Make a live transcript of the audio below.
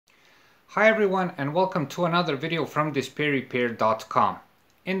Hi everyone, and welcome to another video from display-repair.com.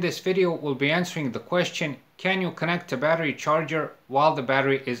 In this video we'll be answering the question, can you connect a battery charger while the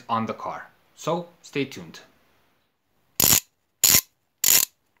battery is on the car? So stay tuned.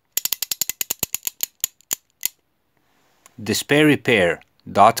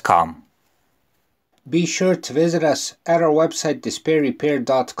 display-repair.com. Be sure to visit us at our website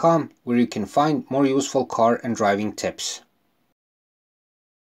display-repair.com, where you can find more useful car and driving tips.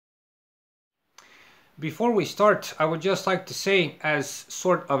 Before we start, I would just like to say, as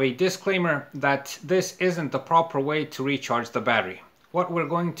sort of a disclaimer, that this isn't the proper way to recharge the battery. What we're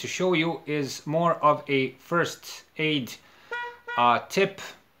going to show you is more of a first aid tip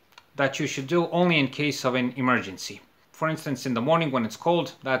that you should do only in case of an emergency. For instance, in the morning when it's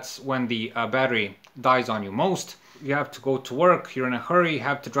cold, that's when the battery dies on you most. You have to go to work, you're in a hurry, you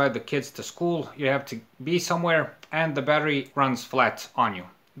have to drive the kids to school, you have to be somewhere, and the battery runs flat on you.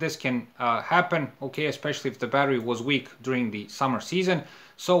 This can happen, okay, especially if the battery was weak during the summer season.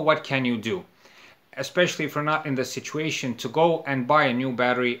 So what can you do? Especially if you're not in the situation to go and buy a new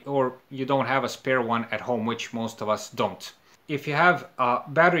battery, or you don't have a spare one at home, which most of us don't. If you have a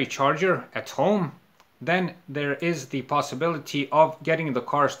battery charger at home, then there is the possibility of getting the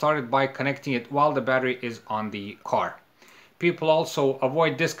car started by connecting it while the battery is on the car. People also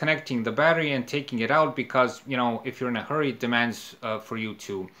avoid disconnecting the battery and taking it out because, you know, if you're in a hurry, it demands for you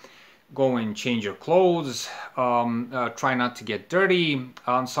to go and change your clothes, try not to get dirty.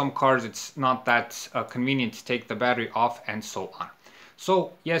 On some cars, it's not that convenient to take the battery off, and so on.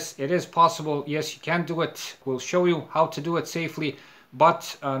 So yes, it is possible. Yes, you can do it. We'll show you how to do it safely,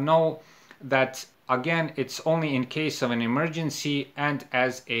 but know that, again, it's only in case of an emergency and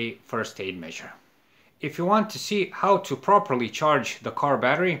as a first aid measure. If you want to see how to properly charge the car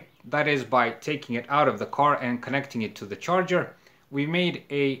battery, that is by taking it out of the car and connecting it to the charger, we made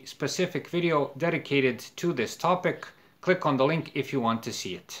a specific video dedicated to this topic. Click on the link if you want to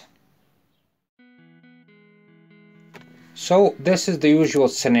see it. So this is the usual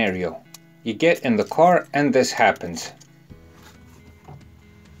scenario. You get in the car and this happens.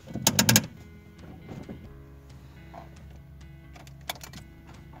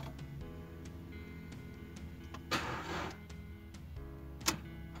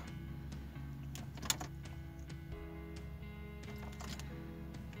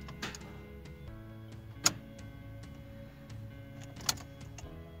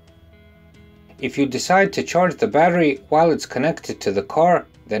 If you decide to charge the battery while it's connected to the car,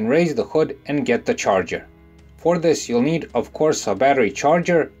 then raise the hood and get the charger. For this you'll need, of course, a battery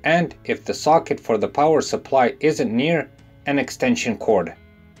charger, and if the socket for the power supply isn't near, an extension cord.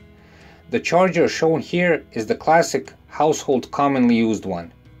 The charger shown here is the classic household commonly used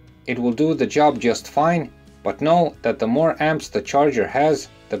one. It will do the job just fine, but know that the more amps the charger has,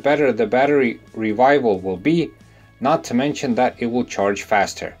 the better the battery revival will be, not to mention that it will charge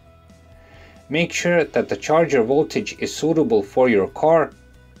faster. Make sure that the charger voltage is suitable for your car.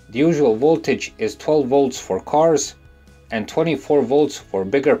 The usual voltage is 12 volts for cars and 24 volts for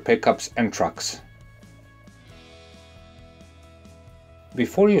bigger pickups and trucks.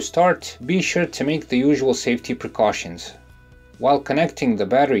 Before you start, be sure to make the usual safety precautions. While connecting the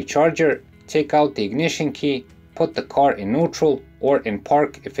battery charger, take out the ignition key, put the car in neutral or in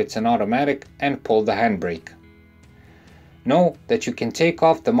park if it's an automatic, and pull the handbrake. Know that you can take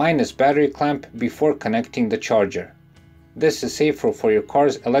off the minus battery clamp before connecting the charger. This is safer for your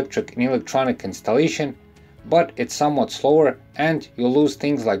car's electric and electronic installation, but it's somewhat slower and you'll lose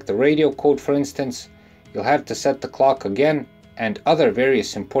things like the radio code, for instance. You'll have to set the clock again, and other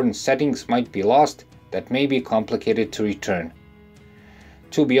various important settings might be lost that may be complicated to return.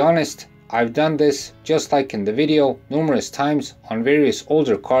 To be honest, I've done this, just like in the video, numerous times on various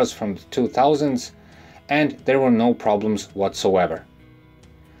older cars from the 2000s, and there were no problems whatsoever.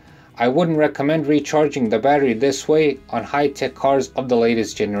 I wouldn't recommend recharging the battery this way on high-tech cars of the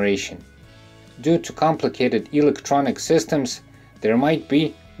latest generation. Due to complicated electronic systems, there might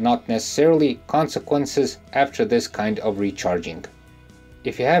be, not necessarily, consequences after this kind of recharging.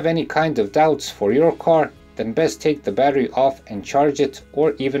 If you have any kind of doubts for your car, then best take the battery off and charge it,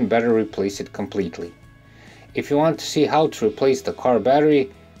 or even better, replace it completely. If you want to see how to replace the car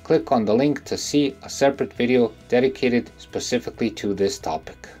battery, click on the link to see a separate video dedicated specifically to this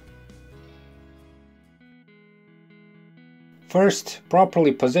topic. First,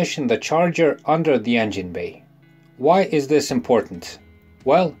 properly position the charger under the engine bay. Why is this important?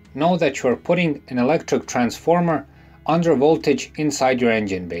 Well, know that you are putting an electric transformer under voltage inside your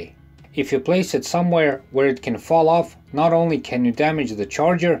engine bay. If you place it somewhere where it can fall off, not only can you damage the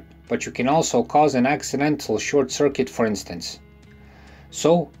charger, but you can also cause an accidental short circuit, for instance.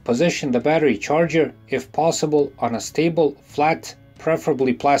 So position the battery charger, if possible, on a stable, flat,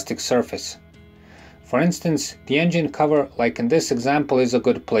 preferably plastic surface. For instance, the engine cover, like in this example, is a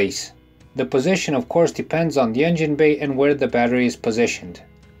good place. The position of course depends on the engine bay and where the battery is positioned.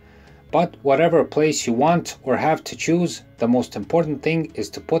 But whatever place you want or have to choose, the most important thing is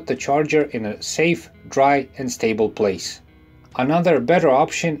to put the charger in a safe, dry and stable place. Another better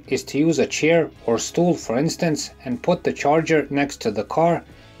option is to use a chair or stool, for instance, and put the charger next to the car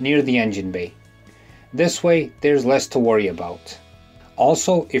near the engine bay. This way there's less to worry about.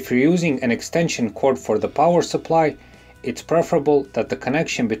 Also, if you're using an extension cord for the power supply, it's preferable that the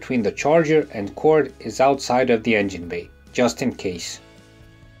connection between the charger and cord is outside of the engine bay, just in case.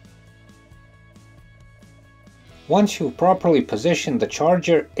 Once you've properly positioned the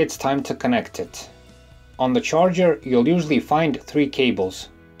charger, it's time to connect it. On the charger, you'll usually find 3 cables,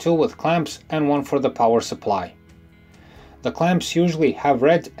 2 with clamps and 1 for the power supply. The clamps usually have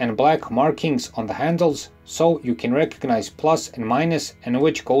red and black markings on the handles, so you can recognize plus and minus and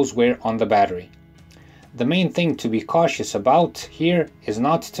which goes where on the battery. The main thing to be cautious about here is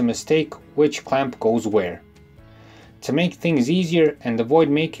not to mistake which clamp goes where. To make things easier and avoid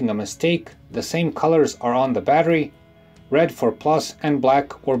making a mistake, the same colors are on the battery, red for plus and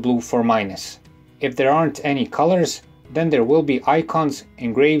black or blue for minus. If there aren't any colors, then there will be icons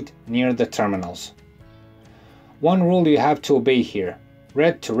engraved near the terminals. One rule you have to obey here: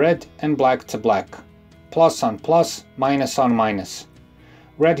 red to red and black to black, plus on plus, minus on minus.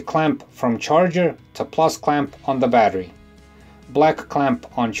 Red clamp from charger to plus clamp on the battery. Black clamp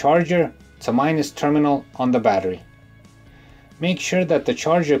on charger to minus terminal on the battery. Make sure that the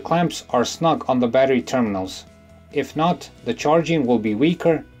charger clamps are snug on the battery terminals. If not, the charging will be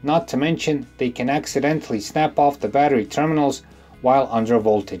weaker, not to mention they can accidentally snap off the battery terminals while under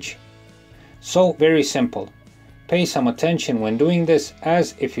voltage. So very simple. Pay some attention when doing this,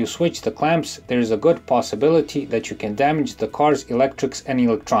 as if you switch the clamps, there is a good possibility that you can damage the car's electrics and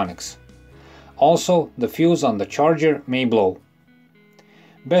electronics. Also, the fuse on the charger may blow.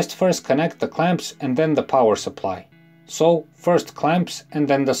 Best first connect the clamps and then the power supply. So first clamps and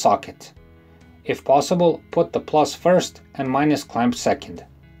then the socket. If possible, put the plus first and minus clamp second.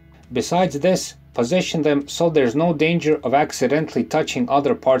 Besides this, position them so there's no danger of accidentally touching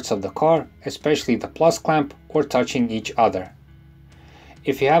other parts of the car, especially the plus clamp, or touching each other.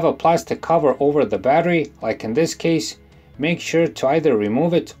 If you have a plastic cover over the battery, like in this case, make sure to either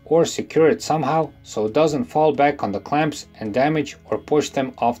remove it or secure it somehow so it doesn't fall back on the clamps and damage or push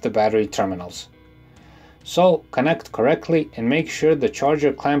them off the battery terminals. So connect correctly and make sure the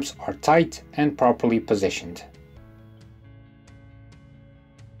charger clamps are tight and properly positioned.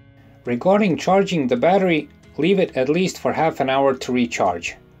 Regarding charging the battery, leave it at least for half an hour to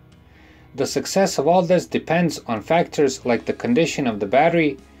recharge. The success of all this depends on factors like the condition of the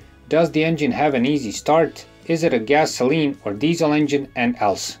battery, does the engine have an easy start, is it a gasoline or diesel engine, and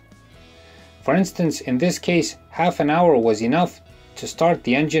else. For instance, in this case, half an hour was enough to start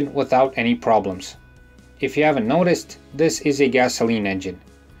the engine without any problems. If you haven't noticed, this is a gasoline engine.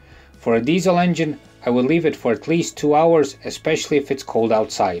 For a diesel engine, I would leave it for at least 2 hours, especially if it's cold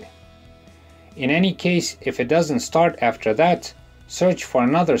outside. In any case, if it doesn't start after that, search for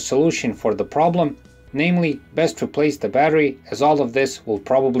another solution for the problem, namely best replace the battery, as all of this will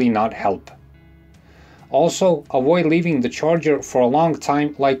probably not help. Also, avoid leaving the charger for a long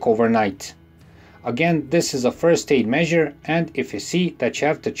time, like overnight. Again, this is a first aid measure, and if you see that you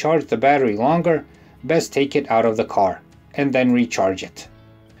have to charge the battery longer, best take it out of the car and then recharge it.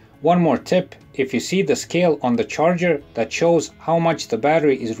 One more tip: if you see the scale on the charger that shows how much the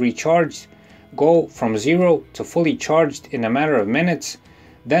battery is recharged go from 0 to fully charged in a matter of minutes,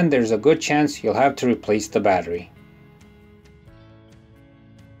 then there's a good chance you'll have to replace the battery.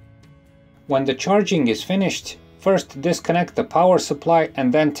 When the charging is finished, first disconnect the power supply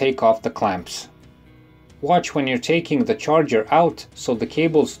and then take off the clamps. Watch when you're taking the charger out so the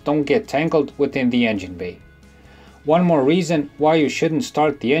cables don't get tangled within the engine bay. One more reason why you shouldn't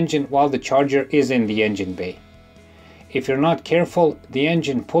start the engine while the charger is in the engine bay. If you're not careful, the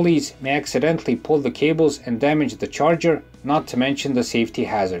engine pulleys may accidentally pull the cables and damage the charger, not to mention the safety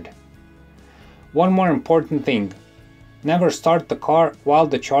hazard. One more important thing: never start the car while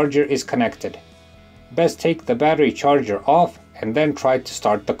the charger is connected. Best take the battery charger off and then try to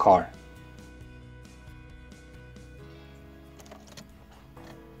start the car.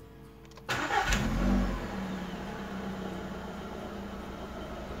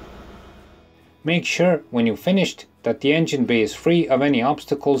 Make sure when you've finished that the engine bay is free of any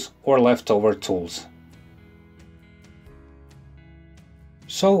obstacles or leftover tools.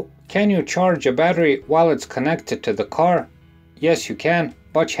 So, can you charge a battery while it's connected to the car? Yes, you can,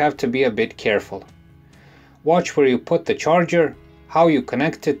 but you have to be a bit careful. Watch where you put the charger, how you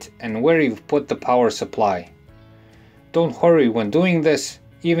connect it, and where you've put the power supply. Don't hurry when doing this,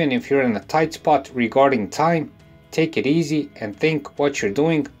 even if you're in a tight spot regarding time. Take it easy and think what you're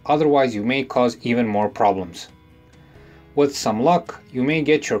doing, otherwise you may cause even more problems. With some luck, you may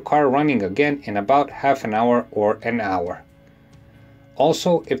get your car running again in about half an hour or an hour.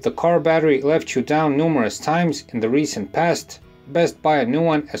 Also, if the car battery left you down numerous times in the recent past, best buy a new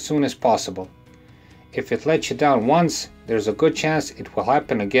one as soon as possible. If it let you down once, there's a good chance it will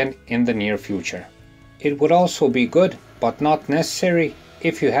happen again in the near future. It would also be good, but not necessary,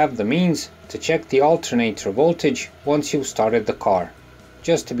 if you have the means to check the alternator voltage once you've started the car,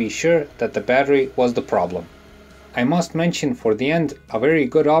 just to be sure that the battery was the problem. I must mention for the end a very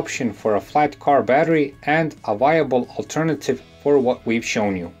good option for a flat car battery and a viable alternative for what we've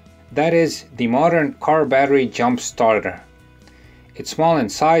shown you. That is the modern car battery jump starter. It's small in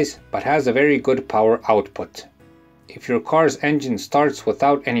size but has a very good power output. If your car's engine starts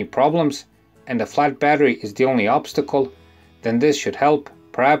without any problems and a flat battery is the only obstacle, then this should help,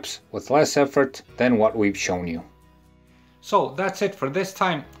 perhaps with less effort than what we've shown you. So that's it for this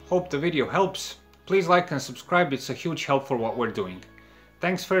time. Hope the video helps. Please like and subscribe, it's a huge help for what we're doing.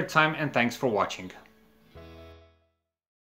 Thanks for your time and thanks for watching.